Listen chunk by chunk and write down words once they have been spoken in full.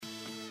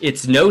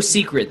It's no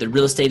secret that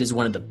real estate is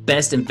one of the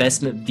best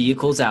investment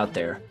vehicles out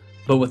there.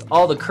 But with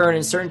all the current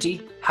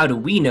uncertainty, how do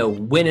we know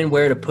when and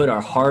where to put our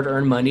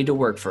hard-earned money to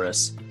work for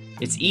us?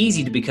 It's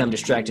easy to become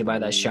distracted by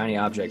that shiny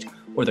object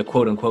or the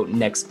quote-unquote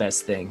next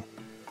best thing.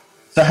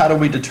 So how do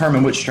we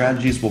determine which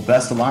strategies will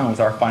best align with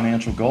our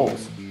financial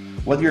goals?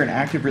 Whether you're an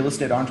active real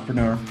estate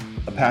entrepreneur,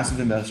 a passive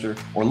investor,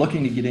 or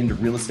looking to get into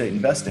real estate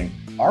investing,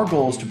 our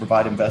goal is to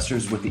provide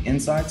investors with the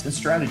insights and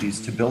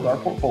strategies to build our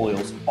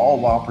portfolios, all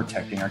while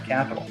protecting our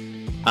capital.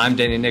 I'm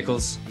Danny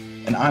Nichols.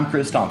 And I'm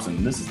Chris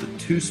Thompson. This is the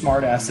Two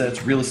Smart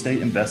Assets Real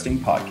Estate Investing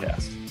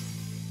Podcast.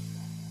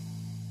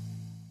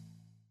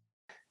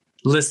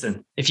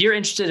 Listen, if you're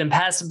interested in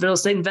passive real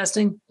estate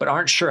investing, but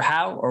aren't sure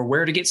how or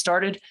where to get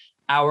started,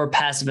 our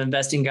passive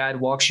investing guide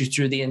walks you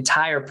through the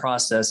entire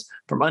process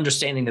from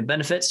understanding the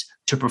benefits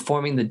to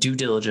performing the due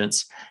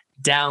diligence.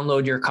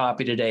 Download your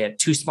copy today at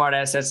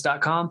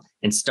twosmartassets.com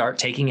and start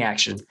taking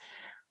action.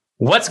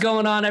 What's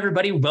going on,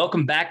 everybody?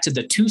 Welcome back to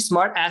the Two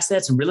Smart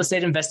Assets Real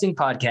Estate Investing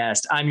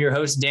Podcast. I'm your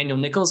host, Daniel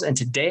Nichols, and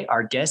today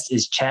our guest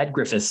is Chad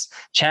Griffiths.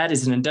 Chad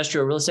is an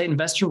industrial real estate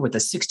investor with a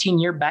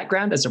 16-year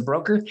background as a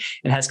broker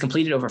and has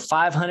completed over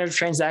 500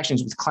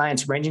 transactions with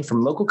clients ranging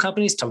from local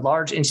companies to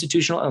large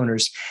institutional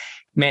owners.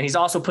 Man, he's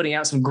also putting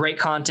out some great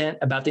content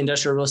about the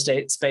industrial real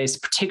estate space,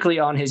 particularly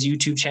on his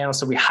YouTube channel.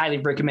 So we highly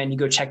recommend you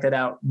go check that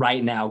out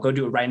right now. Go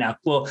do it right now.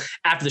 Well,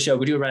 after the show,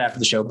 go do it right after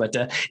the show. But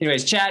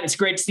anyways, Chad, it's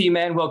great to see you,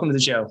 man. Welcome to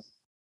the show.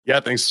 Yeah,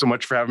 thanks so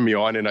much for having me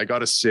on. And I got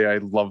to say, I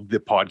love the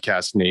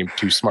podcast name,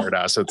 Two Smart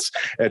Assets.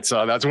 It's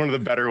that's one of the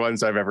better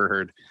ones I've ever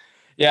heard.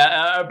 Yeah,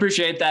 I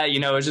appreciate that. You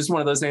know, it's just one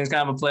of those things,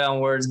 kind of a play on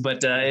words,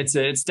 but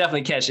it's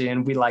definitely catchy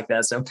and we like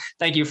that. So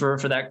thank you for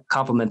that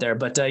compliment there.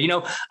 But,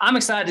 I'm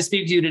excited to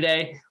speak to you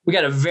today. We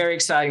got a very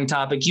exciting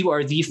topic. You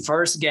are the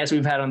first guest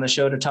we've had on the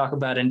show to talk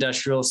about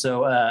industrial.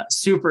 So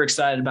super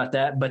excited about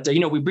that. But,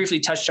 we briefly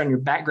touched on your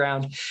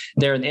background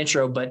there in the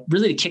intro, but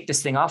really to kick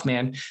this thing off,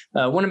 man,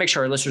 I want to make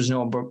sure our listeners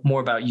know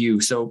more about you.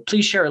 So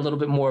please share a little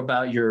bit more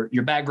about your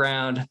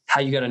background,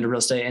 how you got into real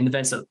estate and the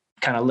events that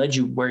kind of led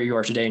you where you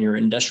are today in your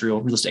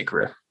industrial real estate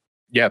career.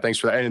 Yeah, thanks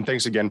for that. And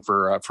thanks again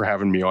for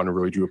having me on. I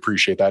really do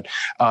appreciate that.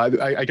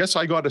 I guess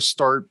I got to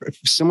start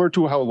similar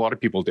to how a lot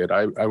of people did.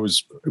 I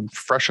was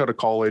fresh out of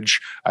college.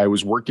 I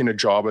was working a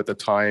job at the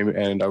time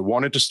and I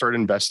wanted to start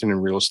investing in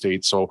real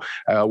estate. So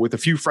with a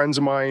few friends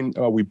of mine,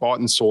 we bought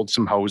and sold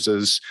some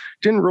houses.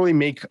 Didn't really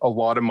make a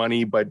lot of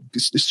money, but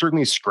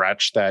certainly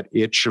scratched that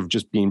itch of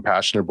just being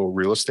passionate about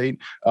real estate.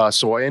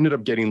 So I ended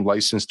up getting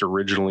licensed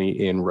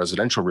originally in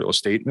residential real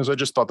estate because I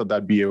just thought that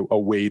that'd be a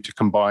way to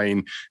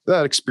combine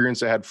that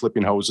experience I had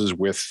flipping houses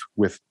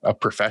with a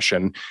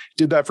profession.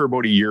 Did that for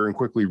about a year and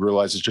quickly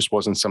realized it just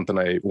wasn't something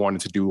I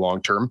wanted to do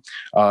long term.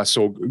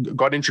 So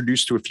got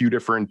introduced to a few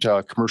different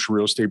commercial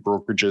real estate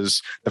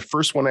brokerages. The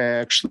first one I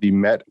actually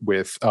met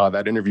with,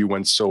 that interview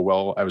went so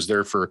well. I was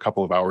there for a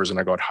couple of hours and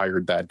I got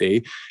hired that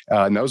day.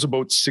 And that was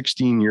about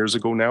 16 years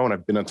ago now. And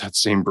I've been at that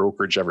same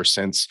brokerage ever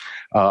since.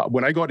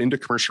 When I got into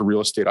commercial real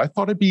estate, I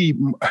thought it'd be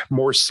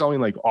more selling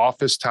like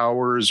office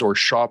towers or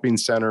shopping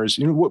centers,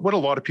 what a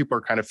lot of people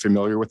are kind of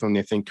familiar with when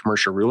they think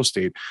commercial real estate.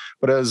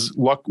 But as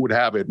luck would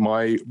have it,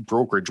 my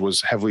brokerage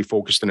was heavily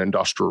focused in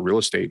industrial real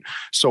estate.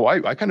 So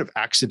I kind of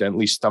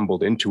accidentally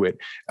stumbled into it.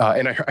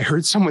 And I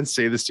heard someone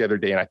say this the other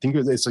day, and I think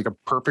it's like a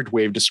perfect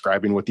way of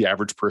describing what the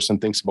average person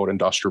thinks about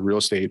industrial real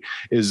estate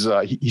is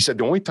he said,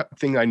 the only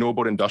thing I know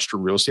about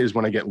industrial real estate is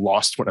when I get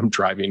lost when I'm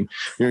driving.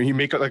 You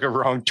make like a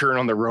wrong turn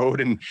on the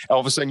road and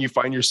all of a sudden you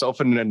find yourself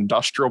in an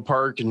industrial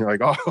park and you're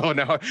like, oh,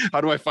 now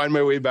how do I find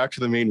my way back to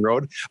the main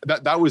road?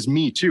 That was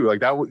me too. Like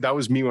that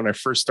was me when I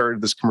first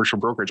started this commercial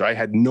brokerage. I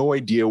had no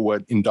idea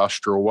what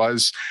industrial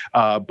was,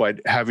 but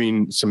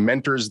having some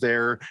mentors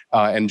there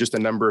and just a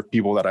number of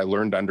people that I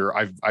learned under,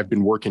 I've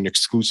been working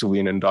exclusively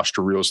in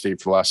industrial real estate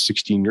for the last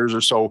 16 years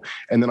or so.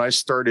 And then I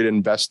started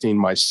investing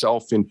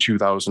myself in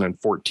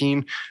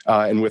 2014.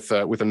 And with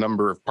a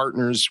number of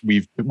partners,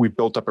 we've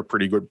built up a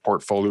pretty good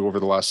portfolio over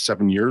the last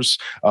 7 years,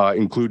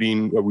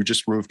 including we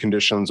just removed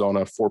conditions on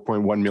a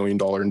 $4.1 million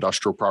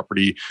industrial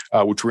property,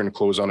 which we're going to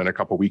close on in a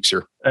couple of weeks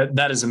here.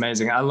 That is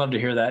amazing. I love to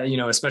hear that,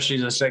 especially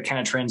just that kind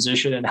of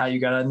transition and how you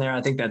got in there.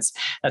 I think that's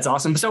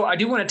awesome. So I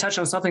do want to touch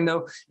on something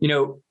though,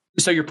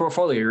 so your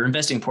portfolio, your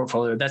investing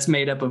portfolio, that's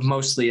made up of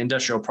mostly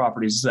industrial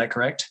properties. Is that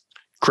correct?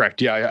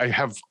 Correct. Yeah, I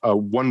have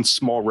one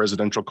small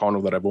residential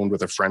condo that I've owned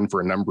with a friend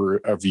for a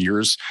number of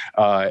years,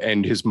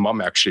 and his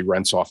mom actually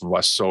rents off of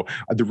us. So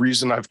the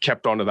reason I've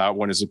kept onto that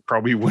one is it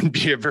probably wouldn't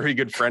be a very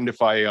good friend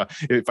if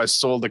I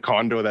sold the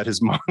condo that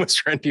his mom was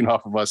renting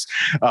off of us.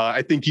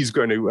 I think he's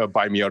going to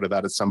buy me out of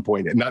that at some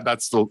point, and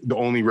that's the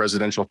only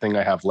residential thing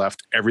I have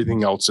left.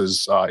 Everything else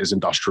is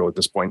industrial at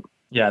this point.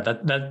 Yeah,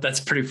 that's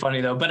pretty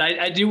funny though. But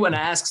I do want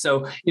to ask,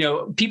 so,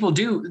 people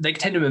they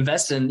tend to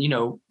invest in,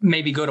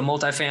 maybe go to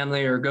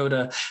multifamily or go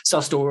to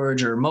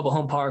self-storage or mobile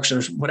home parks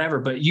or whatever,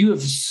 but you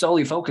have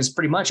solely focused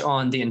pretty much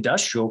on the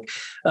industrial.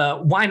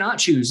 Why not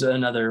choose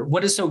another?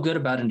 What is so good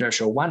about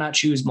industrial? Why not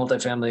choose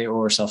multifamily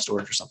or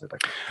self-storage or something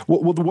like that?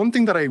 Well, the one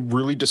thing that I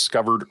really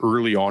discovered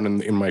early on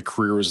in my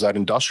career is that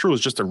industrial is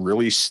just a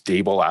really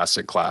stable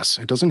asset class.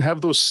 It doesn't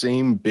have those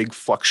same big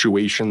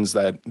fluctuations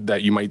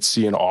that you might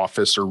see in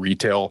office or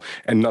retail.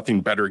 And nothing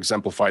better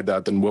exemplified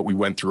that than what we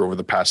went through over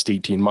the past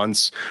 18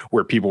 months,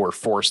 where people were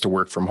forced to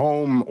work from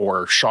home,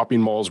 or shopping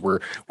malls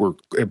were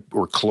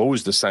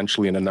closed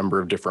essentially in a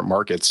number of different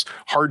markets.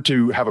 Hard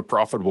to have a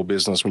profitable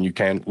business when you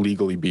can't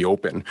legally be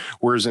open.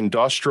 Whereas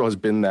industrial has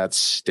been that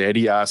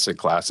steady asset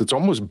class. It's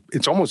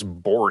almost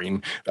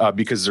boring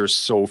because there's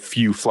so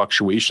few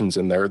fluctuations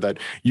in there that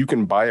you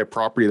can buy a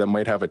property that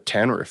might have a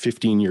 10 or a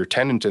 15-year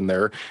tenant in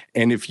there.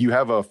 And if you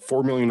have a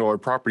 $4 million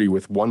property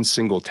with one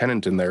single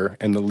tenant in there,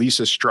 and the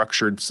lease is structured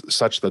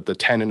such that the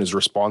tenant is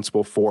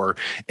responsible for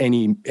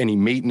any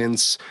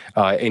maintenance,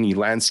 any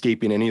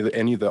landscaping, any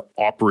of the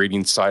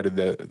operating side of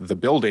the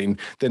building,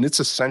 then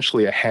it's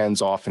essentially a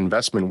hands-off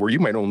investment where you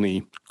might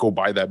only go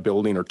by that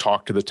building or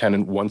talk to the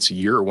tenant once a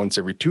year or once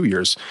every 2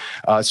 years.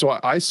 So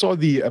I saw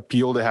the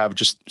appeal to have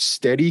just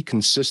steady,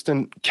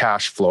 consistent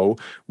cash flow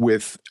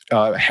with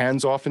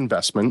hands-off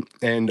investment.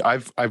 And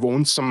I've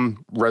owned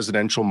some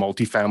residential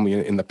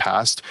multifamily in the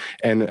past,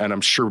 and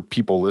I'm sure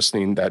people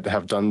listening that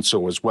have done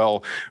so as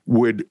well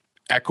would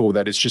echo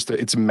that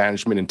it's a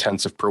management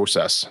intensive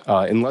process.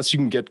 Unless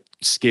you can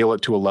scale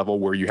it to a level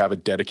where you have a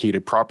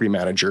dedicated property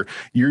manager,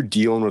 you're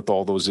dealing with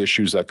all those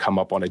issues that come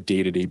up on a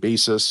day-to-day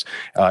basis.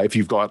 If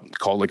you've got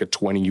called like a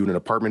 20-unit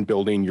apartment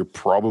building, you're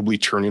probably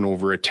turning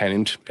over a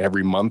tenant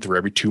every month or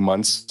every 2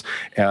 months,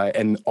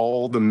 and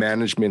all the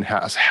management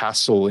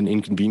hassle and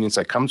inconvenience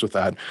that comes with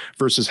that,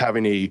 versus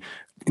having a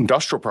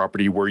industrial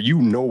property where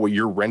you know what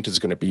your rent is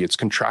going to be. It's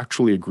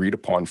contractually agreed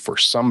upon for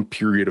some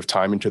period of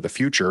time into the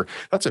future.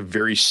 That's a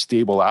very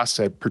stable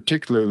asset,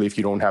 particularly if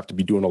you don't have to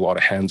be doing a lot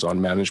of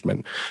hands-on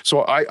management.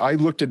 So I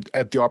looked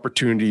at the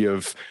opportunity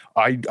of,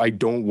 I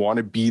don't want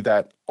to be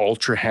that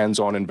ultra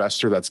hands-on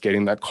investor that's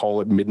getting that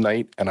call at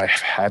midnight. And I've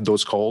had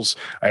those calls.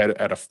 I had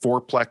a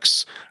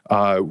fourplex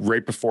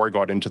right before I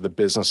got into the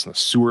business, and the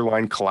sewer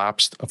line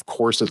collapsed. Of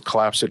course, it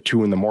collapsed at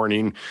 2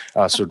 a.m.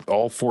 So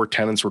all 4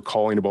 tenants were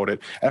calling about it.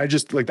 And I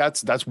just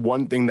that's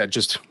one thing that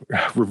just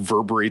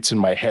reverberates in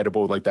my head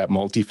about like that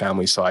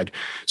multifamily side.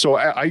 So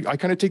I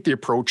kind of take the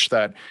approach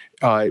that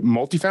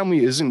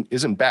multifamily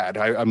isn't bad.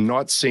 I'm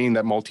not saying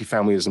that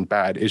multifamily isn't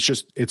bad.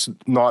 It's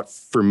not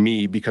for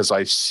me because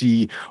I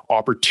see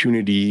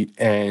opportunity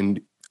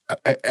and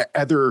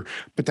other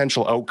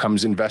potential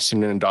outcomes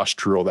investing in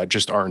industrial that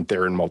just aren't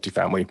there in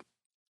multifamily.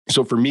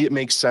 So for me, it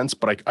makes sense,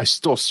 but I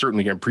still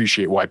certainly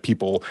appreciate why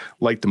people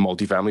like the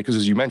multifamily, because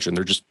as you mentioned,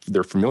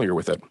 they're familiar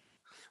with it.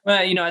 Well,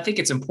 I think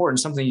it's important.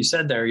 Something you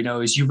said there,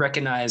 is you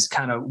recognize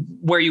kind of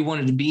where you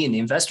wanted to be in the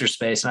investor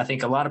space. And I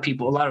think a lot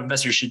of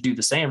investors should do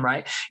the same,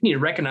 right? You need to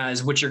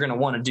recognize what you're going to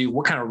want to do,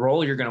 what kind of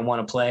role you're going to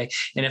want to play.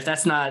 And if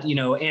that's not,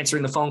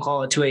 answering the phone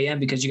call at 2 a.m.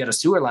 because you got a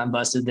sewer line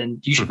busted,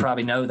 then you should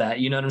probably know that.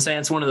 You know what I'm saying?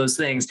 It's one of those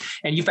things.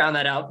 And you found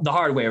that out the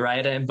hard way,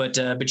 right? But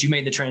you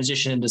made the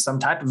transition into some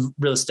type of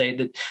real estate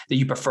that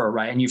you prefer,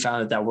 right? And you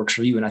found that works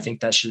for you. And I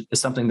think that is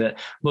something that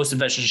most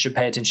investors should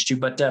pay attention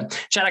to. But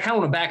Chad, I kind of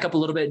want to back up a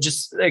little bit,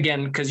 just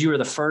again, because you were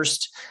the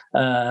first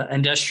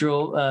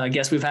industrial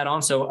guest we've had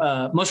on.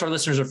 So most of our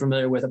listeners are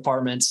familiar with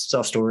apartments,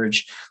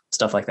 self-storage,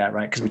 stuff like that,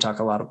 right? Because we talk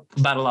about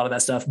a lot of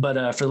that stuff.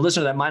 But for the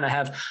listener that might not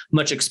have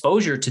much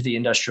exposure to the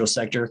industrial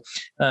sector,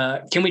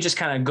 can we just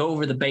kind of go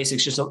over the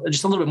basics just a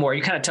little bit more?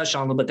 You kind of touched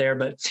on a little bit there,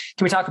 but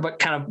can we talk about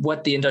kind of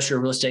what the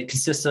industrial real estate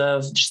consists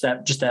of? Just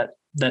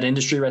that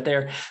industry right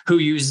there, who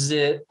uses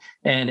it,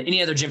 and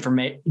any other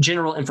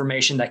general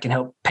information that can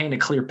help paint a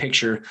clear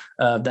picture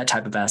of that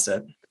type of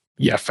asset.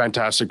 Yeah,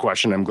 fantastic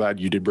question. I'm glad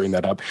you did bring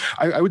that up.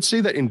 I would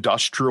say that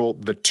industrial,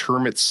 the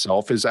term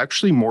itself, is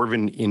actually more of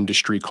an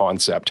industry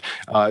concept.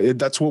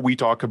 That's what we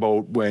talk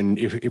about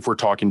if we're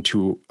talking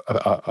to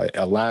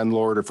a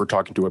landlord, if we're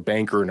talking to a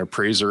banker, an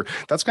appraiser.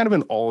 That's kind of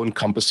an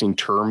all-encompassing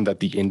term that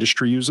the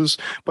industry uses,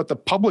 but the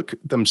public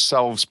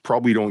themselves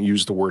probably don't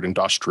use the word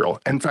industrial.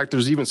 In fact,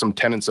 there's even some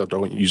tenants that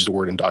don't use the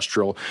word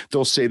industrial.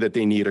 They'll say that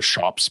they need a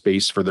shop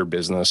space for their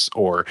business,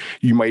 or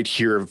you might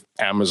hear of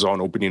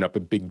Amazon opening up a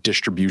big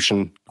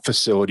distribution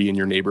facility in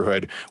your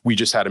neighborhood. We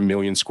just had a 1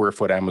 million square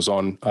foot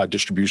Amazon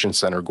distribution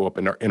center go up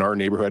in our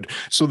neighborhood.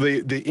 So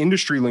the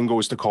industry lingo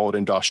is to call it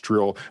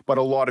industrial, but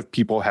a lot of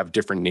people have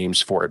different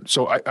names for it.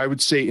 So I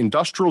would say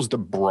industrial is the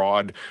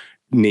broad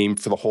name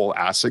for the whole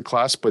asset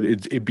class, but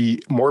it'd be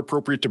more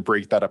appropriate to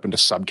break that up into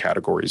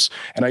subcategories.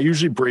 And I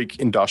usually break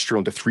industrial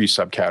into 3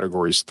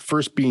 subcategories. The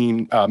first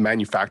being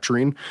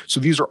manufacturing. So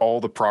these are all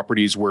the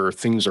properties where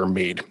things are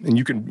made. And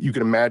you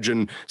can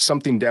imagine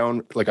something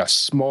down like a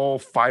small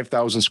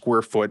 5,000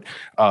 square foot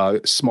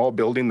small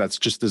building that's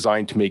just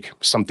designed to make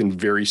something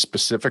very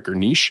specific or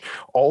niche,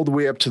 all the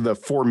way up to the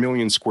 4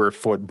 million square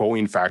foot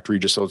Boeing factory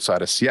just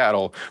outside of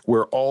Seattle,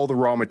 where all the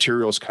raw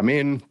materials come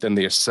in, then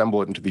they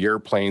assemble it into the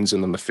airplanes,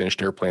 and then the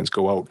finished airplanes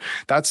go out.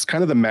 That's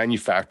kind of the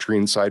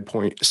manufacturing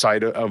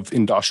side of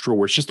industrial,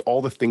 where it's just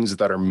all the things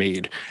that are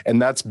made.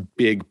 And that's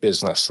big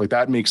business. Like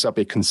that makes up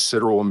a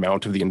considerable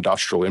amount of the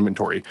industrial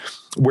inventory.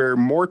 Where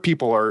more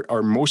people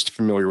are most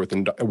familiar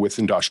with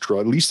industrial,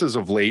 at least as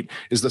of late,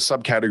 is the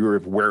subcategory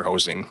of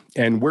warehousing.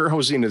 And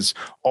warehousing is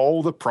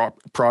all the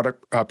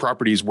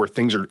properties where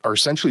things are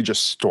essentially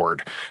just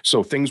stored.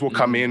 So things will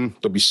come in,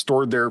 they'll be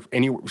stored there.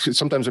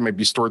 Sometimes they might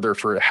be stored there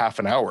for half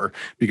an hour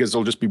because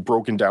they'll just be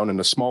broken down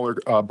into smaller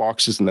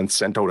boxes and then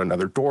sent out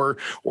another door,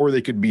 or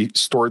they could be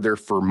stored there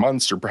for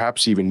months or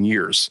perhaps even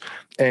years.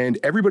 And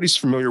everybody's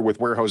familiar with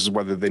warehouses,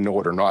 whether they know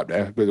it or not.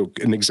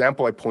 An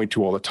example I point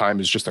to all the time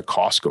is just a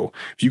Costco.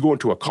 If you go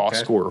into a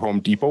Costco or Home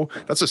Depot,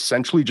 that's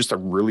essentially just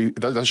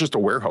that's just a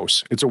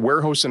warehouse. It's a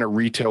warehouse in a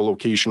retail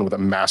location with a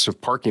massive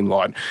parking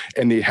lot,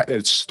 and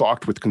it's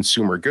stocked with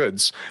consumer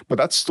goods, but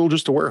that's still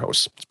just a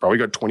warehouse. It's probably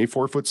got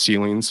 24-foot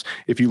ceilings.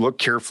 If you look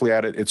carefully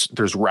at it,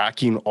 there's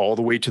racking all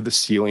the way to the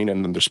ceiling,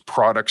 and then there's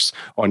products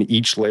on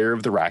each layer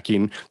of the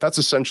racking. That's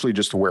essentially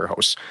just a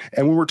warehouse.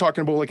 And when we're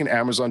talking about like an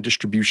Amazon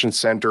distribution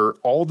center,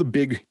 all the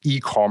big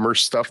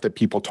e-commerce stuff that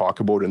people talk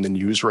about in the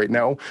news right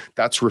now,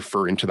 that's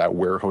referring to that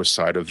warehouse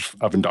side of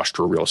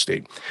industrial real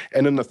estate.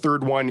 And then the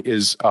third one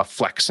is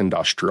flex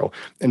industrial.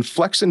 And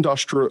flex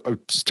industrial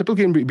is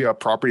typically going to be a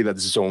property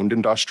that's zoned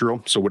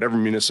industrial. So whatever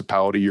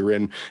municipality you're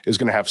in is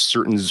going to have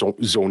certain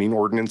zoning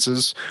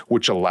ordinances,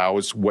 which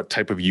allows what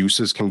type of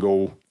uses can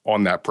go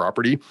on that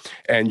property.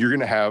 And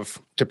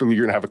typically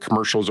you're going to have a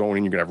commercial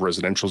zoning, you're going to have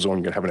residential zoning,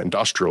 you're going to have an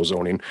industrial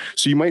zoning.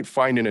 So you might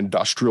find an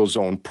industrial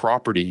zone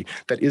property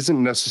that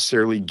isn't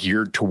necessarily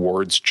geared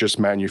towards just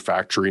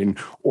manufacturing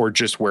or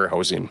just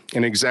warehousing.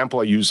 An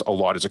example I use a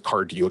lot is a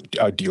car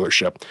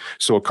dealership.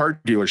 So a car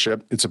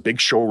dealership, it's a big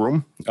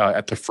showroom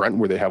at the front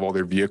where they have all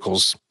their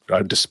vehicles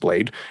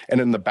displayed.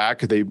 And in the back,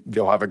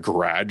 they'll have a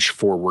garage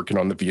for working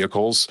on the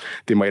vehicles.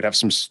 They might have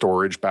some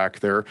storage back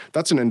there.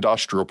 That's an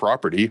industrial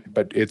property,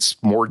 but it's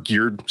more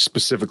geared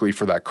specifically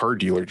for that car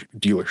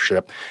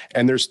dealership.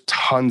 And there's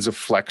tons of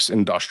flex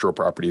industrial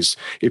properties.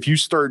 If you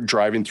start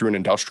driving through an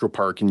industrial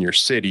park in your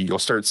city, you'll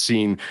start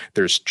seeing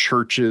there's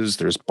churches,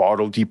 there's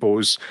bottle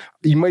depots.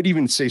 You might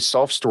even say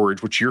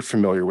self-storage, which you're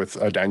familiar with,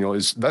 Daniel,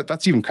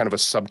 that's even kind of a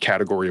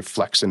subcategory of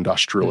flex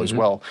industrial as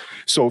well.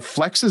 So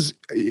flex is,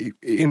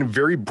 in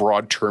very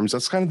broad terms,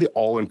 that's kind of the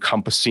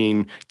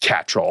all-encompassing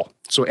catch-all.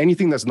 So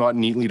anything that's not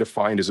neatly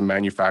defined as a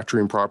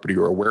manufacturing property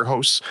or a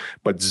warehouse,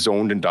 but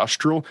zoned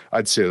industrial,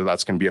 I'd say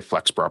that's going to be a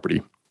flex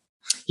property.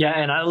 Yeah,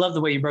 and I love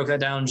the way you broke that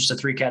down just to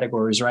 3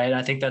 categories, right?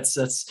 I think that's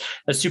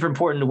a super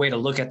important way to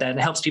look at that, and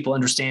it helps people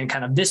understand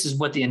kind of this is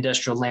what the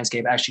industrial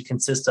landscape actually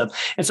consists of.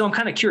 And so I'm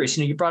kind of curious.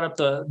 You brought up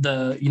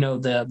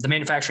the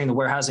manufacturing, the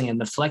warehousing, and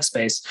the flex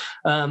space.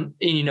 And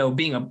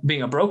being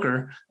a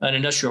broker, an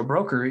industrial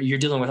broker, you're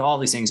dealing with all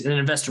these things, and an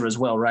investor as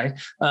well, right?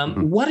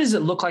 What does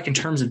it look like in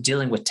terms of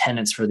dealing with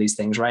tenants for these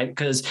things, right?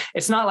 Because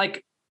it's not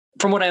like,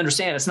 from what I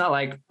understand, it's not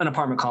like an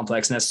apartment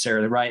complex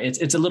necessarily, right?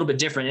 It's a little bit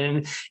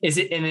different.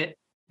 And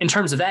in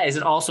terms of that, is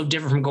it also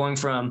different from going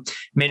from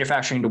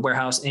manufacturing to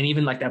warehouse? And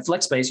even like that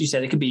flex space, you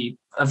said it could be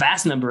a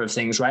vast number of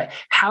things, right?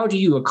 How do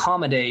you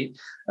accommodate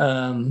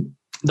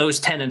those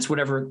tenants,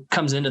 whatever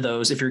comes into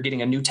those, if you're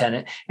getting a new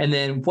tenant? And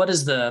then what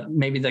is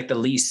maybe like the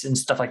lease and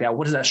stuff like that?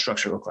 What does that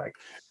structure look like?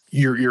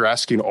 You're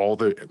asking all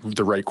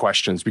the right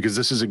questions, because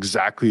this is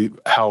exactly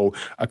how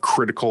a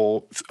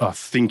critical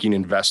thinking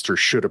investor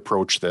should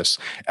approach this.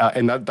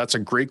 And that's a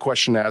great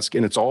question to ask.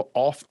 And it's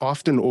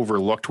often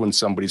overlooked when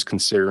somebody's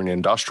considering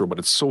industrial, but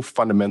it's so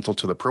fundamental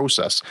to the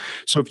process.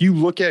 So if you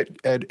look at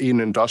an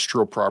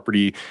industrial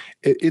property,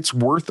 it's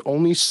worth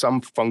only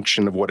some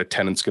function of what a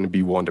tenant's going to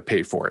be willing to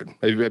pay for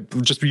it.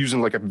 Just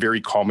using like a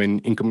very common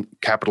income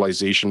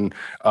capitalization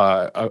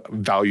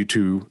value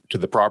to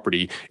the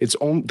property,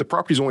 the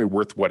property is only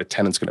worth what a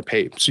tenant's going to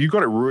pay. So you've got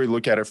to really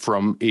look at it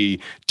from a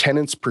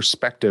tenant's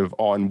perspective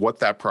on what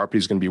that property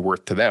is going to be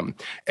worth to them.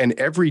 And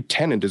every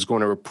tenant is going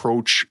to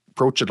approach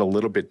it a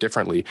little bit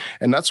differently.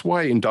 And that's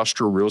why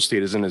industrial real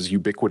estate isn't as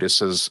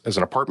ubiquitous as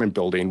an apartment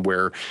building,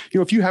 where,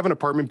 if you have an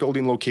apartment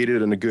building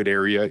located in a good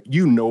area,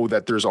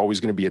 that there's always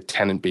going to be a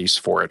tenant base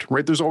for it,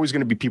 right? There's always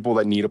going to be people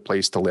that need a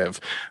place to live.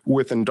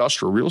 With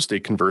industrial real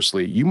estate,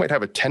 conversely, you might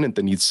have a tenant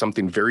that needs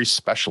something very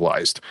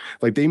specialized.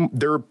 Like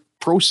they're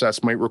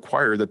process might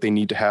require that they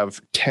need to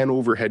have 10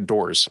 overhead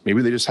doors.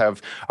 Maybe they just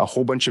have a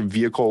whole bunch of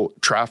vehicle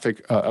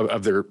traffic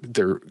of their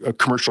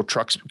commercial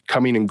trucks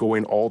coming and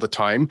going all the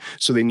time.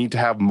 So they need to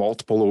have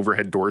multiple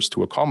overhead doors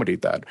to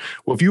accommodate that.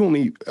 Well,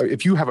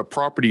 if you have a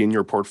property in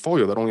your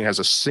portfolio that only has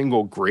a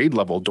single grade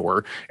level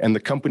door and the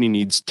company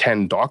needs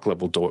 10 dock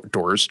level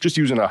doors, just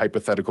using a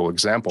hypothetical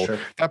example, sure,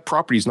 that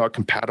property is not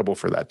compatible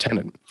for that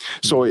tenant.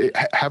 So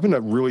having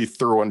a really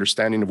thorough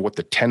understanding of what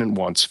the tenant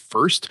wants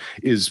first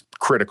is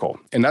critical.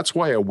 And that's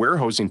why a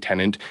warehousing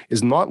tenant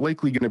is not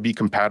likely going to be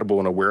compatible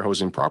in a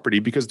warehousing property,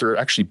 because they're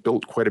actually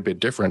built quite a bit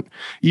different.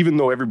 Even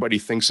though everybody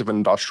thinks of an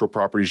industrial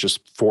property as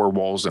just four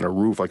walls and a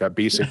roof, like a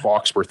basic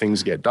box where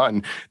things get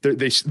done,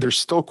 they're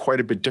still quite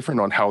a bit different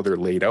on how they're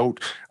laid out,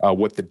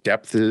 what the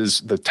depth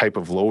is, the type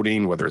of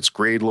loading, whether it's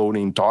grade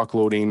loading, dock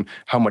loading,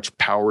 how much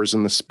power is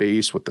in the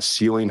space, what the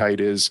ceiling height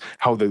is,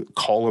 how the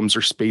columns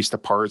are spaced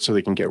apart so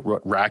they can get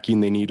what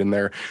racking they need in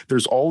there.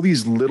 There's all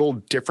these little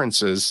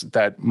differences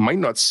that might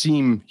not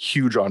seem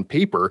huge on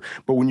paper,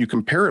 but when you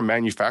compare a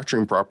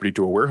manufacturing property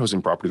to a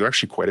warehousing property, they're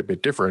actually quite a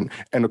bit different,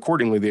 and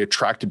accordingly they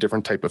attract a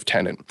different type of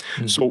tenant.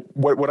 Mm-hmm. So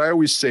what I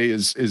always say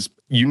is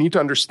you need to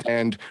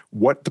understand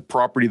what the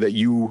property that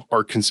you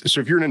are,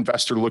 so if you're an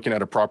investor looking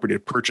at a property to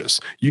purchase,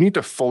 you need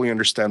to fully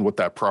understand what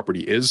that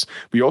property is,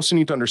 but you also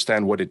need to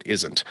understand what it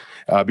isn't.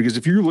 Because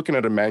if you're looking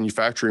at a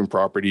manufacturing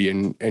property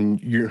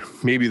and you're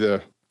maybe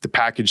the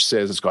package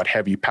says it's got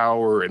heavy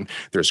power and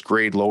there's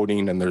grade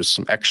loading and there's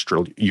some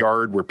extra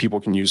yard where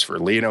people can use for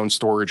laydown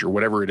storage or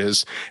whatever it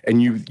is.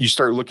 And you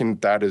start looking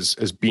at that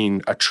as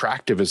being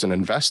attractive as an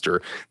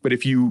investor. But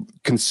if you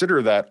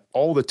consider that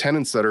all the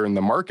tenants that are in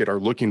the market are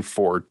looking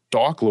for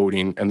dock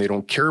loading and they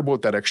don't care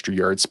about that extra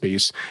yard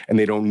space and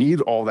they don't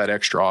need all that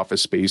extra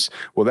office space,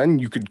 well, then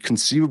you could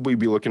conceivably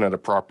be looking at a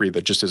property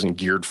that just isn't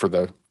geared for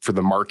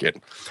the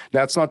market.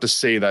 That's not to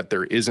say that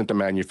there isn't a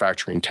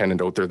manufacturing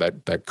tenant out there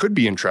that could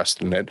be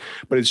interested in it,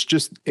 but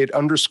it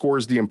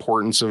underscores the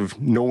importance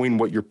of knowing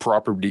what your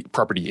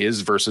property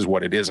is versus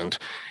what it isn't.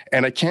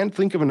 And I can't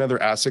think of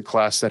another asset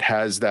class that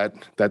has that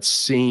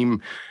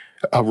same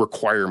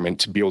requirement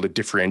to be able to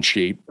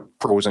differentiate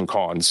pros and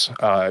cons.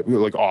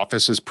 Like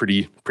office is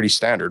pretty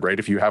standard, right?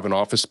 If you have an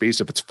office space,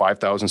 if it's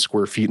 5,000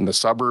 square feet in the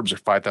suburbs or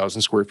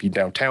 5,000 square feet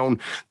downtown,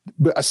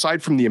 but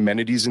aside from the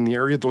amenities in the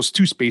area, those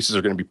two spaces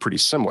are going to be pretty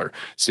similar.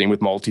 Same with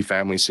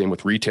multifamily, same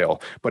with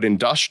retail. But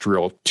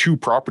industrial, two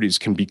properties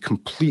can be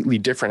completely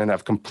different and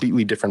have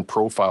completely different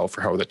profile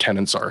for how the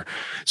tenants are.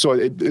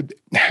 So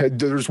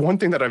there's one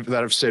thing that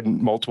I've said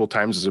multiple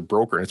times as a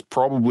broker, and it's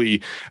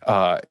probably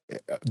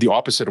the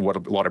opposite of what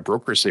a lot of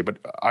brokers say, but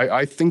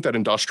I think that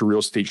industrial real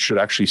estate should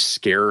actually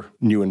scare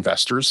new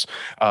investors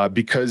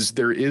because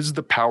there is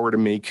the power to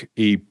make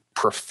a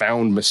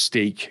profound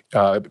mistake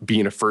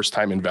being a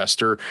first-time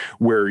investor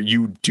where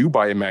you do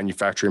buy a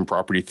manufacturing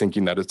property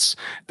thinking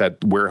that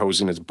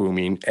warehousing is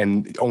booming,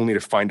 and only to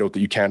find out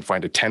that you can't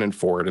find a tenant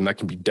for it, and that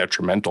can be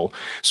detrimental.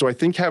 So I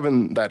think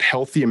having that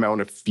healthy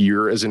amount of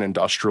fear as an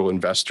industrial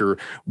investor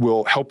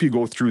will help you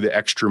go through the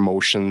extra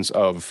motions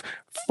of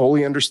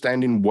fully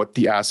understanding what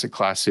the asset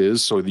class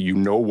is so that you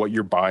know what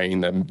you're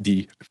buying,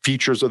 the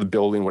features of the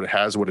building, what it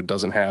has, what it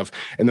doesn't have,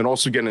 and then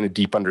also getting a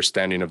deep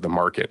understanding of the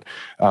market.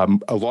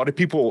 A lot of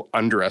people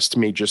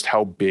underestimate just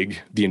how big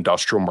the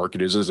industrial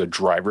market is as a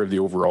driver of the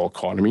overall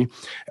economy.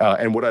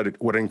 And what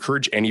I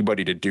encourage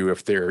anybody to do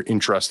if they're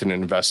interested in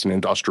investing in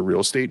industrial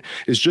real estate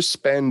is just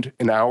spend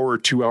an hour or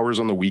 2 hours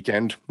on the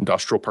weekend.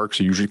 Industrial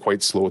parks are usually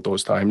quite slow at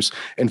those times,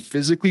 and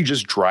physically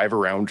just drive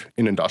around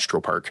an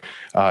industrial park.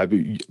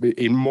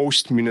 In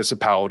most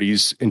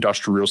municipalities,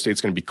 industrial real estate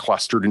is going to be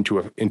clustered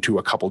into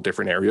a couple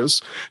different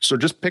areas. So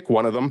just pick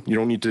one of them. You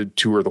don't need to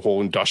tour the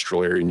whole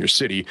industrial area in your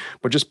city,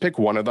 but just pick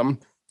one of them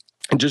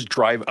and just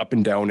drive up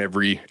and down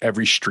every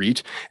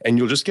street, and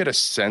you'll just get a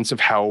sense of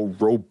how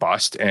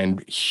robust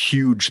and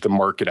huge the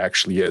market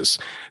actually is.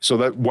 So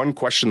that one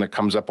question that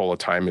comes up all the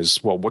time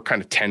is, well, what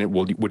kind of tenant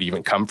would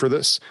even come for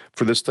this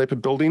type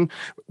of building?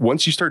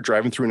 Once you start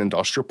driving through an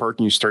industrial park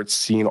and you start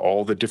seeing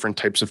all the different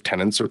types of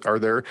tenants are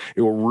there,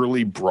 it will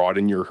really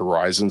broaden your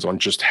horizons on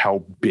just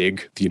how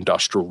big the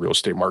industrial real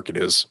estate market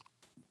is.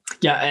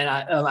 Yeah, and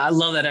I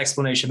love that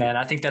explanation, man.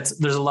 I think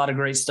there's a lot of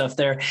great stuff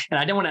there, and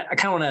I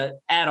kind of want to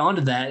add on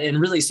to that, and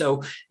really,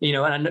 so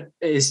and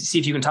see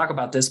if you can talk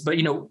about this. But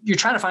you're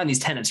trying to find these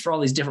tenants for all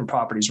these different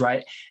properties,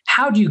 right?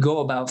 How do you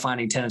go about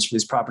finding tenants for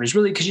these properties?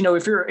 Really, because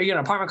if you're an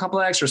apartment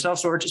complex or self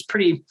storage, it's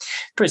pretty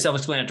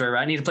self-explanatory,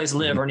 right? I need a place to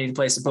live or I need a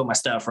place to put my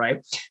stuff,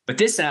 right? But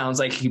this sounds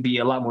like it could be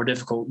a lot more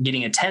difficult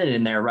getting a tenant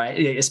in there,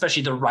 right?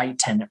 Especially the right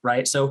tenant,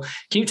 right? So,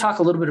 can you talk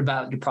a little bit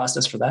about your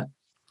process for that?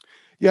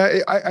 Yeah,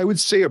 I would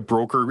say a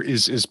broker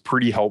is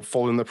pretty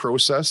helpful in the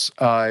process.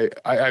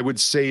 I would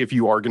say if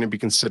you are going to be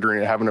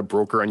considering it, having a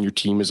broker on your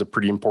team is a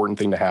pretty important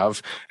thing to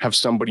have. Have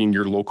somebody in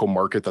your local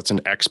market that's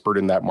an expert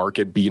in that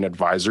market be an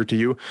advisor to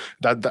you.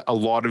 That a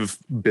lot of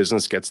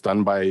business gets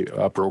done by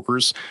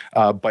brokers,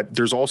 but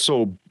there's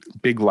also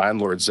big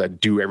landlords that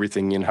do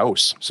everything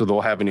in-house. So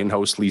they'll have an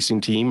in-house leasing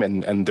team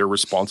and they're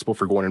responsible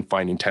for going and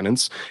finding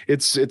tenants.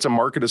 It's a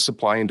market of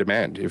supply and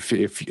demand.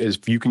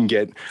 If you can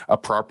get a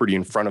property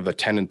in front of a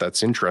tenant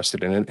that's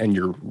interested in it and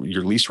your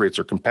lease rates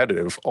are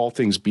competitive, all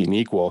things being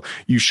equal,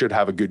 you should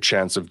have a good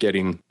chance of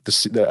getting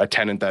a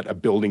tenant that a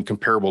building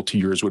comparable to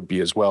yours would be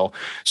as well.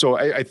 So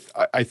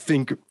I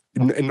think,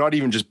 and not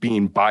even just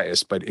being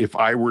biased, but if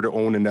I were to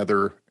own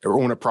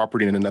a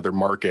property in another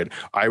market,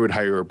 I would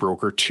hire a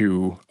broker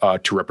to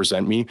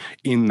represent me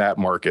in that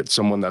market.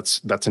 Someone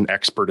that's an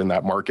expert in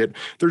that market.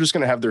 They're just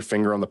going to have their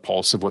finger on the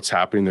pulse of what's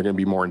happening. They're going to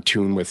be more in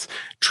tune with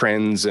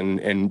trends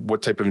and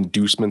what type of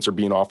inducements are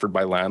being offered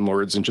by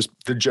landlords and just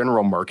the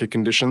general market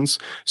conditions.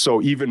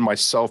 So even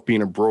myself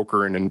being a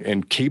broker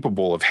and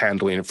capable of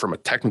handling it from a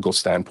technical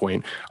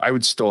standpoint, I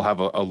would still have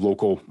a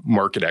local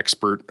market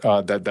expert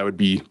that would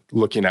be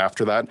looking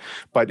after that.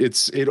 But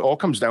it all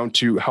comes down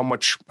to how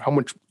much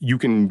you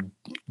can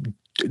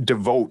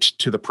devote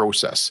to the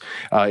process.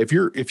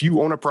 If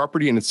you own a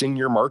property and it's in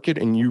your market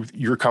and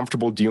you're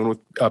comfortable dealing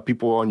with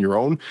people on your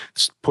own,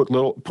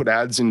 put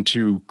ads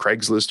into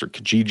Craigslist or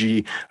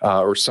Kijiji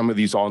or some of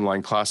these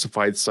online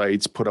classified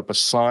sites. Put up a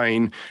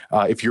sign.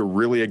 If you're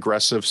really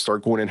aggressive,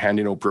 start going and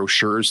handing out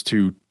brochures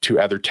to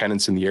other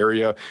tenants in the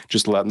area,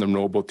 just letting them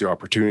know about the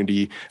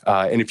opportunity.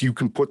 And if you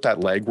can put that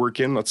legwork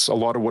in, that's a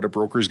lot of what a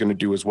broker is going to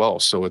do as well.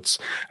 So it's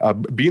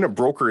being a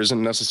broker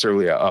isn't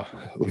necessarily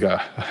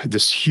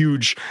this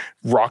huge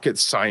rocket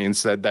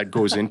science that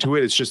goes into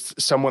it. It's just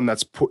someone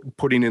that's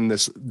putting in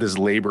this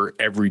labor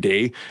every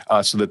day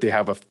so that they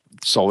have a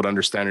solid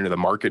understanding of the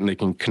market and they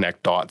can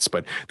connect dots.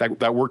 But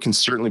that work can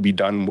certainly be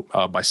done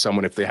by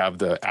someone if they have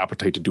the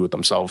appetite to do it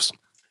themselves.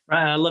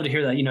 Right. I love to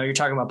hear that. You're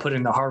talking about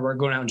putting the hard work,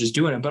 going out and just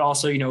doing it, but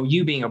also,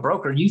 you being a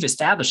broker, you've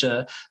established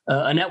a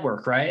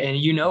network, right? And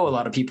a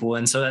lot of people.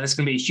 And so that's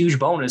going to be a huge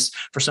bonus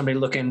for somebody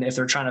looking, if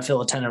they're trying to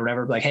fill a tenant or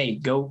whatever, like, hey,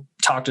 go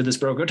talk to this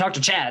broker, go talk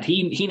to Chad.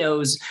 He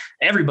knows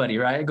everybody,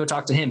 right? Go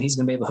talk to him. He's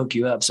going to be able to hook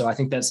you up. So I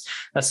think that's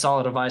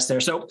solid advice there.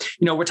 So,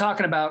 we're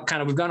talking about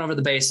we've gone over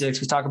the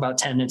basics. We talk about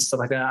tenants, stuff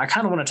like that. I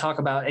kind of want to talk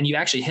about, and you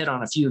actually hit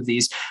on a few of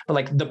these, but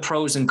like the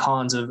pros and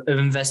cons of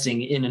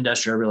investing in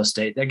industrial real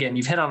estate. Again,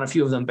 you've hit on a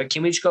few of them, but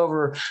can we just go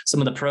over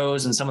some of the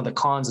pros and some of the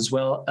cons as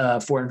well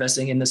for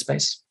investing in this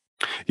space?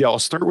 Yeah, I'll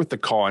start with the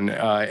con.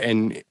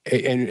 And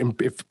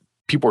if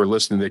people are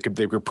listening, they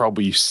could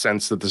probably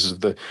sense that this is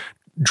the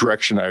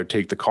direction I would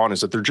take. The con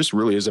is that there just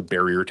really is a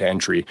barrier to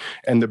entry.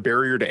 And the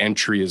barrier to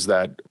entry is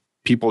that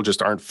people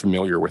just aren't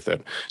familiar with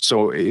it.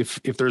 So if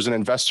there's an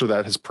investor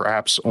that has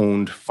perhaps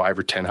owned 5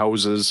 or 10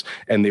 houses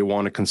and they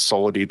want to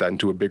consolidate that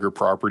into a bigger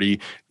property,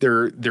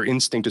 their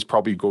instinct is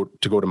probably to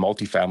go to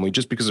multifamily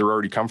just because they're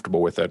already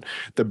comfortable with it.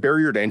 The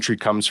barrier to entry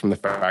comes from the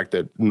fact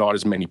that not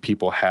as many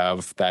people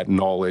have that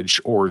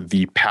knowledge or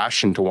the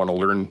passion to want to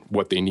learn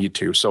what they need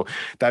to. So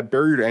that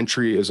barrier to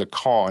entry is a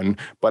con,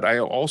 but I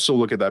also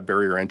look at that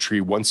barrier to entry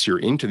once you're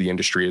into the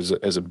industry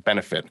as a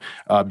benefit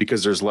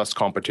because there's less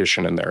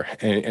competition in there.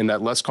 And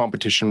that less competition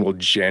will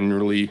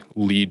generally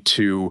lead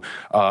to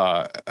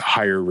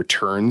higher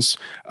returns.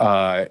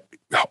 I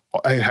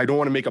don't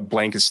want to make a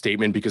blanket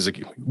statement because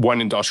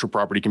one industrial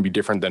property can be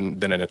different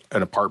than an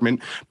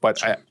apartment,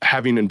 but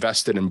having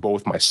invested in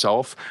both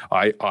myself,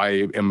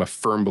 I am a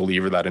firm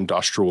believer that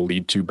industrial will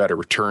lead to better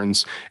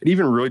returns. And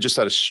even really just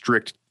at a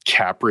strict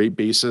cap rate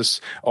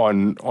basis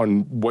on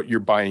what you're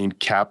buying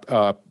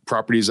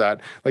properties at,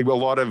 like a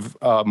lot of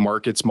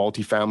markets,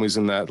 multifamilies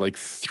in that like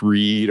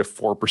 3 to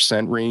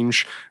 4%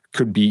 range.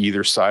 Could be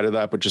either side of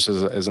that, but just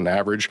as an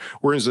average.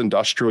 Whereas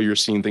industrial, you're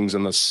seeing things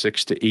in the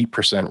 6 to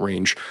 8%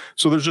 range.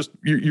 So there's just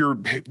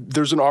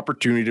there's an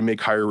opportunity to make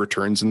higher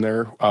returns in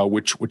there,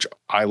 which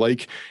I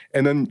like.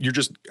 And then you're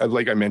just,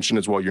 like I mentioned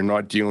as well, you're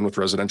not dealing with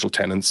residential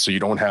tenants, so you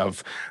don't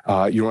have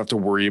to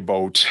worry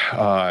about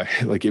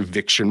like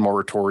eviction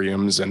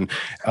moratoriums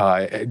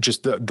and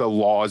just the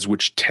laws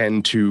which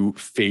tend to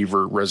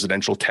favor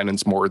residential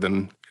tenants more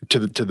than to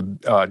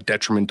the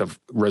detriment of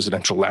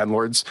residential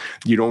landlords.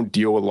 You don't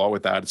deal a lot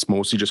with that. It's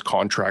mostly just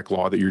contract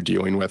law that you're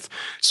dealing with.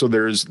 So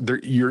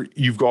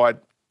you've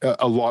got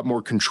a lot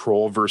more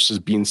control versus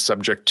being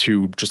subject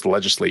to just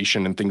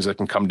legislation and things that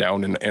can come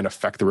down and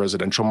affect the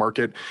residential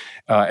market.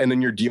 And then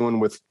you're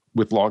dealing with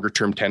longer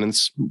term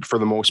tenants for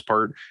the most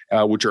part,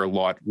 which are a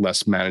lot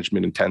less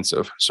management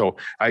intensive. So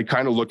I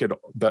kind of look at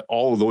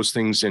all of those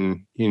things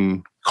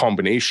in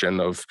combination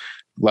of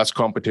less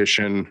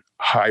competition,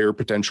 higher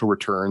potential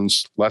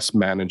returns, less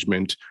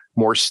management,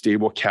 more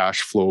stable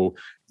cash flow,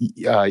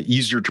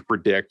 easier to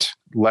predict,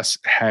 less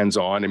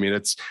hands-on. I mean,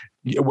 it's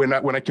when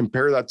I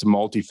compare that to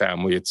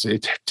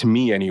multifamily, to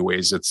me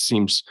anyways, it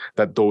seems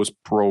that those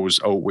pros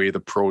outweigh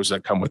the pros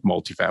that come with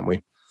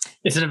multifamily.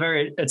 It's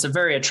a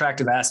very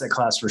attractive asset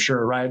class for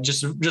sure, right?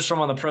 Just from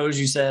on the pros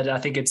you said, I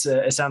think it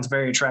sounds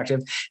very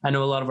attractive. I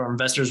know a lot of our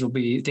investors will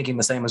be thinking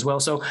the same as well.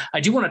 So I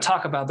do want to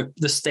talk about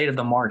the state of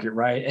the market,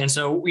 right? And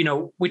so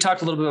we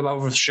talked a little bit about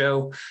over the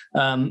show.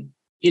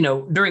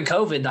 During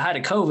COVID, the height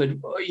of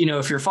COVID,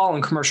 if you're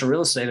following commercial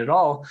real estate at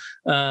all,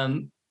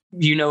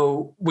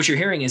 what you're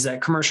hearing is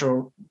that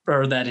commercial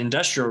or that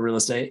industrial real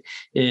estate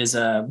is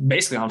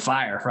basically on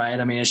fire, right?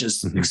 I mean, it's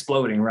just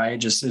exploding,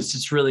 right?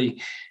 It's really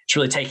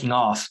taking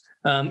off.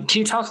 Can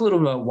you talk a little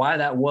bit about why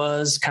that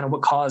was, kind of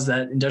what caused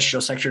that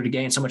industrial sector to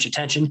gain so much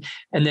attention?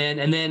 And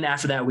then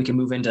after that, we can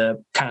move into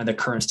kind of the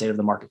current state of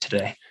the market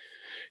today.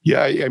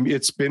 Yeah, I mean,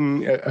 it's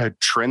been a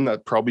trend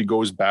that probably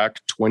goes back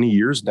 20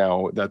 years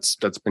now. That's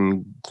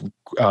been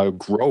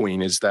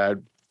growing. Is that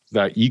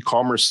the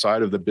e-commerce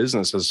side of the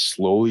business has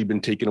slowly been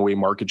taking away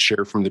market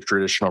share from the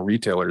traditional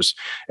retailers.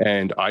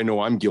 And I know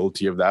I'm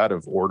guilty of that,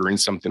 of ordering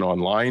something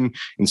online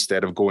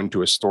instead of going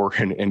to a store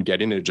and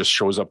getting it. It just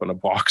shows up in a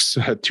box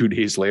 2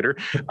 days later.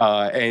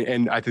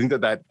 And I think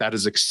that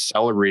has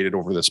accelerated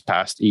over this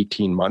past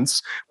 18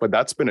 months, but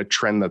that's been a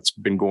trend that's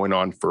been going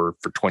on for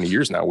 20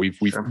 years now.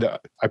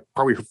 I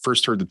probably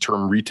first heard the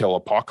term retail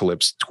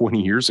apocalypse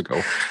 20 years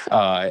ago.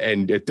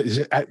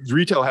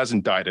 Retail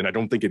hasn't died, and I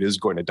don't think it is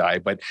going to die,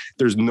 but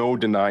there's no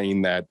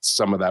denying that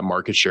some of that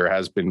market share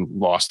has been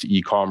lost to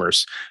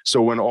e-commerce. So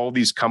when all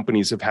these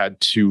companies have had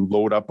to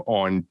load up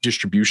on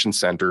distribution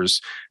centers,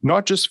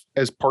 not just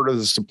as part of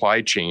the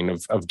supply chain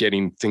of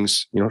getting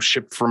things,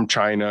 shipped from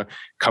China,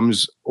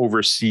 comes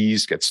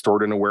overseas, gets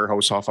stored in a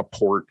warehouse off a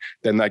port,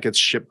 then that gets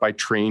shipped by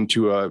train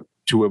to a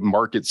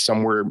market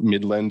somewhere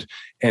midland,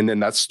 and then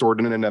that's stored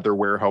in another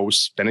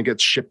warehouse. Then it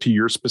gets shipped to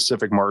your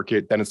specific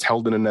market. Then it's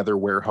held in another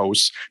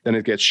warehouse. Then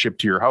it gets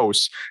shipped to your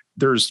house.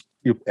 There's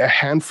a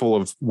handful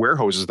of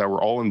warehouses that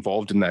were all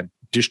involved in that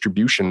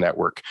distribution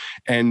network.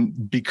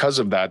 And because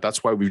of that,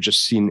 that's why we've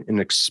just seen an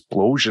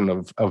explosion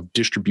of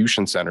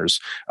distribution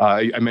centers.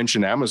 I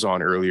mentioned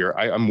Amazon earlier.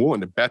 I'm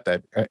willing to bet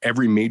that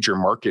every major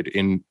market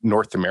in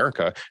North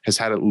America has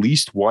had at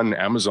least one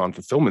Amazon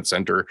fulfillment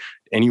center,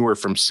 anywhere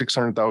from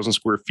 600,000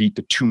 square feet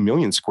to 2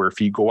 million square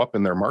feet go up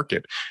in their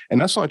market. And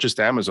that's not just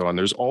Amazon.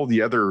 There's all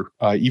the other,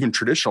 even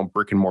traditional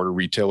brick and mortar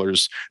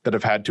retailers that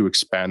have had to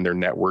expand their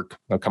network.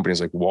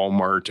 Companies like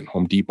Walmart and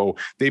Home Depot,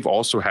 they've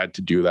also had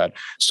to do that.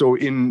 So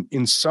in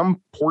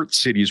some port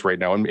cities right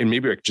now, and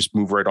maybe I could just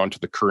move right on to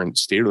the current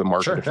state of the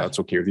market, sure, if that's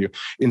okay with you.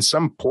 In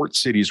some port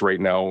cities right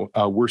now,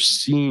 we're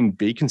seeing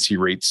vacancy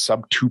rates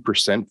sub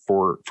 2%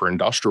 for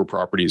industrial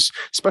properties,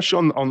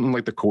 especially on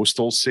like the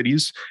coastal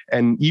cities.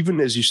 And even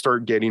as you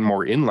start getting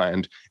more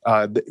inland,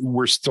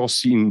 we're still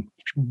seeing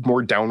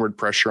more downward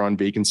pressure on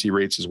vacancy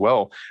rates as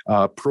well.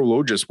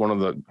 Prologis,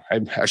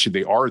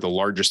 they are the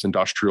largest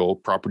industrial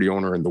property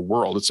owner in the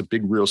world. It's a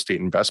big real estate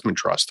investment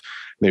trust.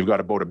 They've got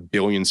about 1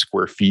 billion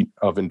square feet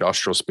of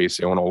industrial space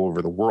they own all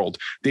over the world.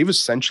 They've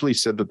essentially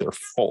said that they're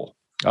full,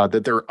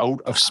 that they're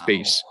out of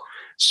space.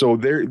 So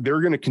they're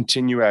going to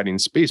continue adding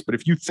space. But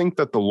if you think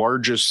that the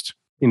largest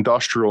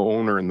industrial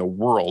owner in the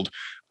world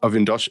of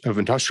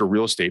industrial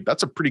real estate,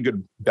 that's a pretty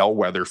good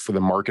bellwether for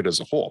the market as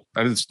a whole.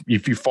 And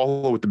if you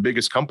follow what the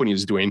biggest company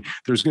is doing,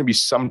 there's going to be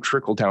some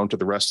trickle down to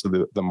the rest of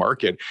the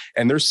market.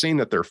 And they're saying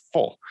that they're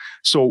full.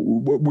 So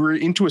we're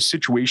into a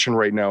situation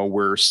right now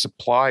where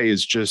supply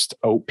is just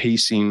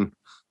outpacing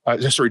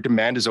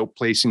demand is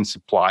outpacing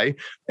supply.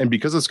 And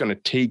because it's going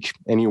to take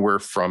anywhere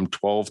from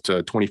 12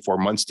 to 24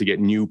 months to get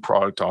new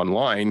product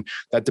online,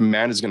 that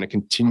demand is going to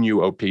continue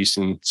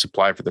outpacing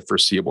supply for the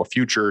foreseeable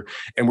future.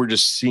 And we're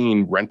just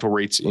seeing rental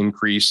rates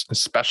increase,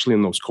 especially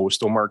in those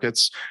coastal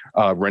markets,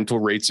 rental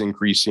rates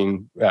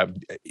increasing,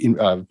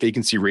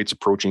 vacancy rates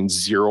approaching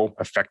zero,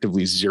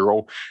 effectively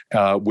zero,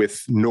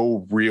 with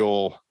no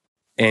real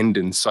end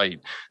in sight.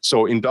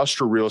 So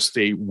industrial real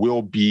estate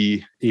will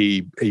be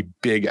a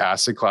big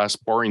asset class,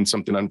 barring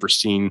something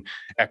unforeseen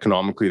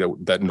economically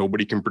that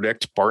nobody can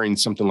predict. Barring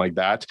something like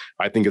that,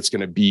 I think it's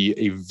going to be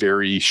a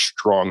very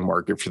strong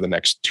market for the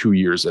next 2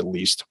 years at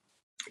least.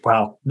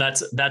 Wow,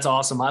 that's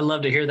awesome. I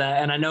love to hear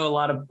that, and I know a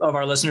lot of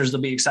our listeners will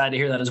be excited to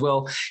hear that as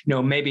well.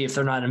 Maybe if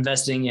they're not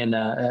investing in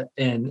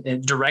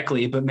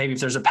directly, but maybe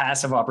if there's a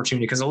passive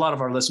opportunity, because a lot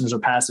of our listeners are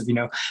passive.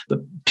 But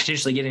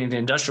potentially getting into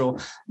industrial,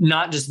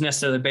 not just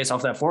necessarily based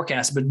off that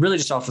forecast, but really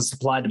just off of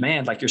supply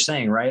demand, like you're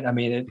saying, right? I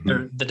mean,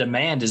 the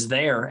demand is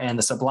there, and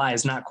the supply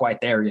is not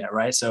quite there yet,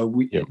 right? So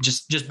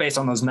just based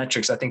on those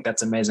metrics, I think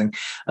that's amazing.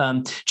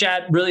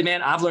 Chad, really,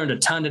 man, I've learned a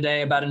ton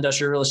today about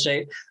industrial real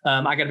estate.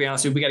 I got to be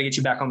honest with you, we got to get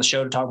you back on the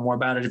show to talk more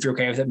about it, if you're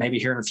okay with it, maybe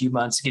here in a few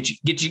months, get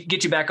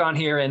you back on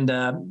here and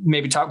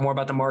maybe talk more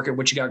about the market,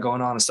 what you got going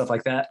on and stuff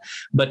like that.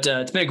 But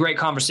it's been a great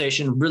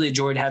conversation. Really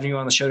enjoyed having you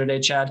on the show today,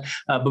 Chad.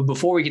 But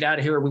before we get out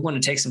of here, we want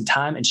to take some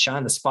time and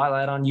shine the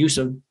spotlight on you.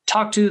 So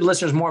talk to the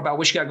listeners more about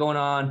what you got going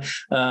on,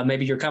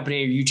 maybe your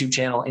company, your YouTube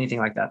channel, anything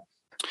like that.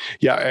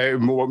 Yeah,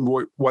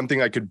 one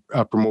thing I could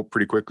promote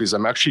pretty quickly is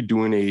I'm actually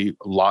doing a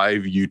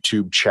live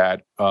YouTube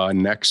chat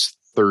next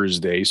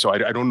Thursday. So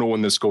I don't know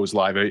when this goes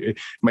live. It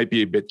might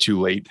be a bit too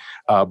late,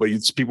 but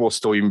people will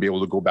still even be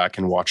able to go back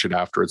and watch it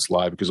after it's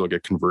live because it'll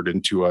get converted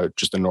into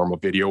just a normal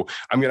video.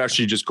 I'm going to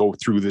actually just go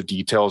through the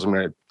details. I'm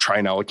going to try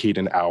and allocate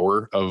an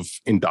hour of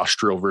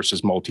industrial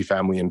versus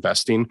multifamily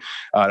investing.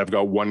 I've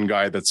got one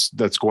guy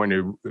that's going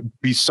to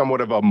be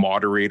somewhat of a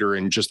moderator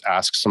and just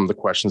ask some of the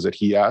questions that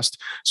he asked.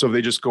 So if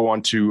they just go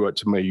on to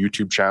my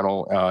YouTube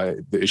channel,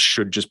 it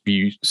should just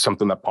be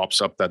something that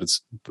pops up that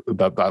it's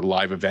that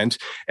live event.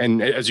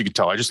 And as you can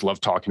tell, I just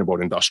love talking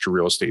about industrial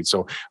real estate.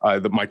 So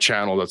my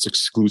channel, that's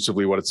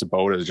exclusively what it's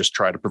about, is just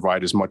try to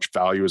provide as much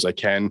value as I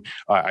can.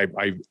 I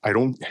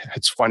don't,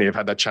 it's funny, I've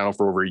had that channel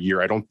for over a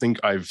year. I don't think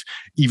I've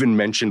even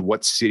mentioned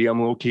what city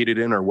I'm located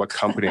in or what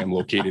company I'm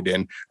located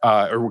in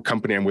or what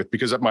company I'm with,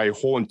 because my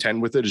whole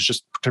intent with it is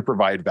just to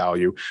provide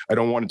value. I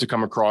don't want it to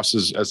come across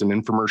as an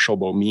infomercial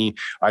about me.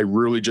 I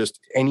really just,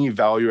 any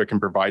value I can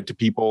provide to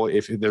people,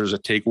 if there's a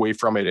takeaway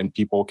from it and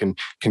people can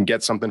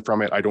get something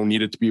from it, I don't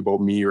need it to be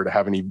about me or to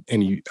have any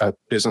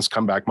business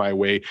come back my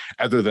way,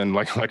 other than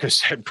like I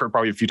said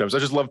probably a few times, I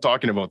just love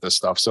talking about this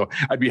stuff. So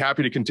I'd be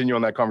happy to continue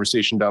on that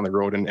conversation down the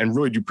road, and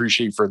really do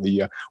appreciate for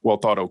the well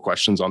thought out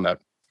questions on that.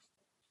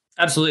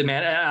 Absolutely,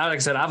 man. Like I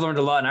said, I've learned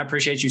a lot, and I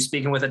appreciate you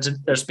speaking with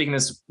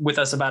this with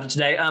us about it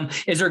today.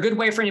 Is there a good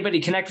way for anybody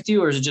to connect with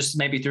you, or is it just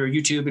maybe through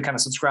YouTube to kind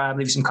of subscribe,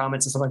 leave some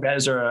comments and stuff like that?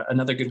 Is there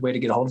another good way to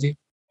get a hold of you?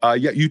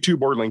 Yeah,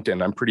 YouTube or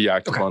LinkedIn. I'm pretty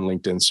active on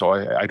LinkedIn, so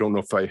I don't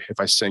know if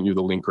I sent you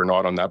the link or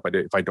not on that, but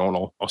if I don't,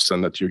 I'll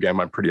send that to you again.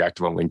 I'm pretty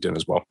active on LinkedIn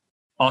as well.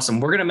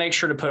 Awesome. We're going to make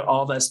sure to put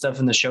all that stuff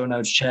in the show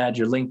notes, Chad,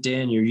 your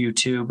LinkedIn, your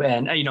YouTube.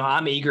 And,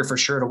 I'm eager for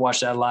sure to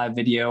watch that live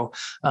video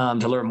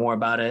to learn more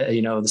about it,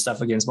 the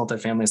stuff against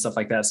multifamily and stuff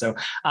like that. So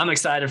I'm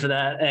excited for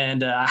that.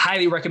 And I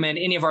highly recommend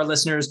any of our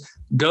listeners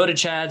go to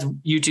Chad's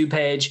YouTube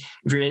page.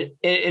 If you're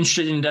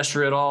interested in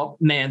industrial at all,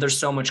 man, there's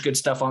so much good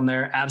stuff on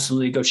there.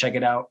 Absolutely go check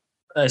it out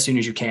as soon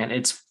as you can.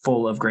 It's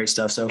full of great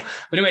stuff. So, but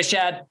anyways,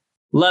 Chad,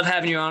 love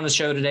having you on the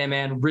show today,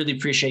 man. Really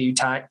appreciate you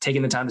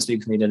taking the time to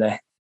speak with me today.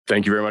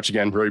 Thank you very much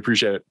again. Really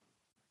appreciate it.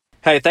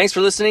 Hey, thanks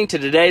for listening to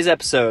today's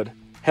episode.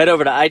 Head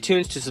over to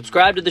iTunes to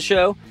subscribe to the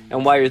show,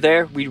 and while you're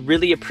there, we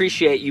really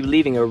appreciate you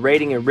leaving a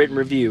rating and written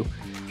review.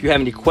 If you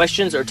have any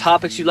questions or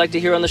topics you'd like to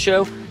hear on the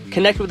show,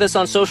 connect with us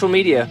on social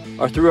media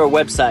or through our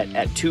website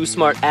at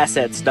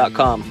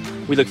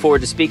twosmartassets.com. We look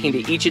forward to speaking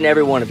to each and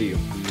every one of you.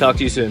 Talk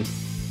to you soon.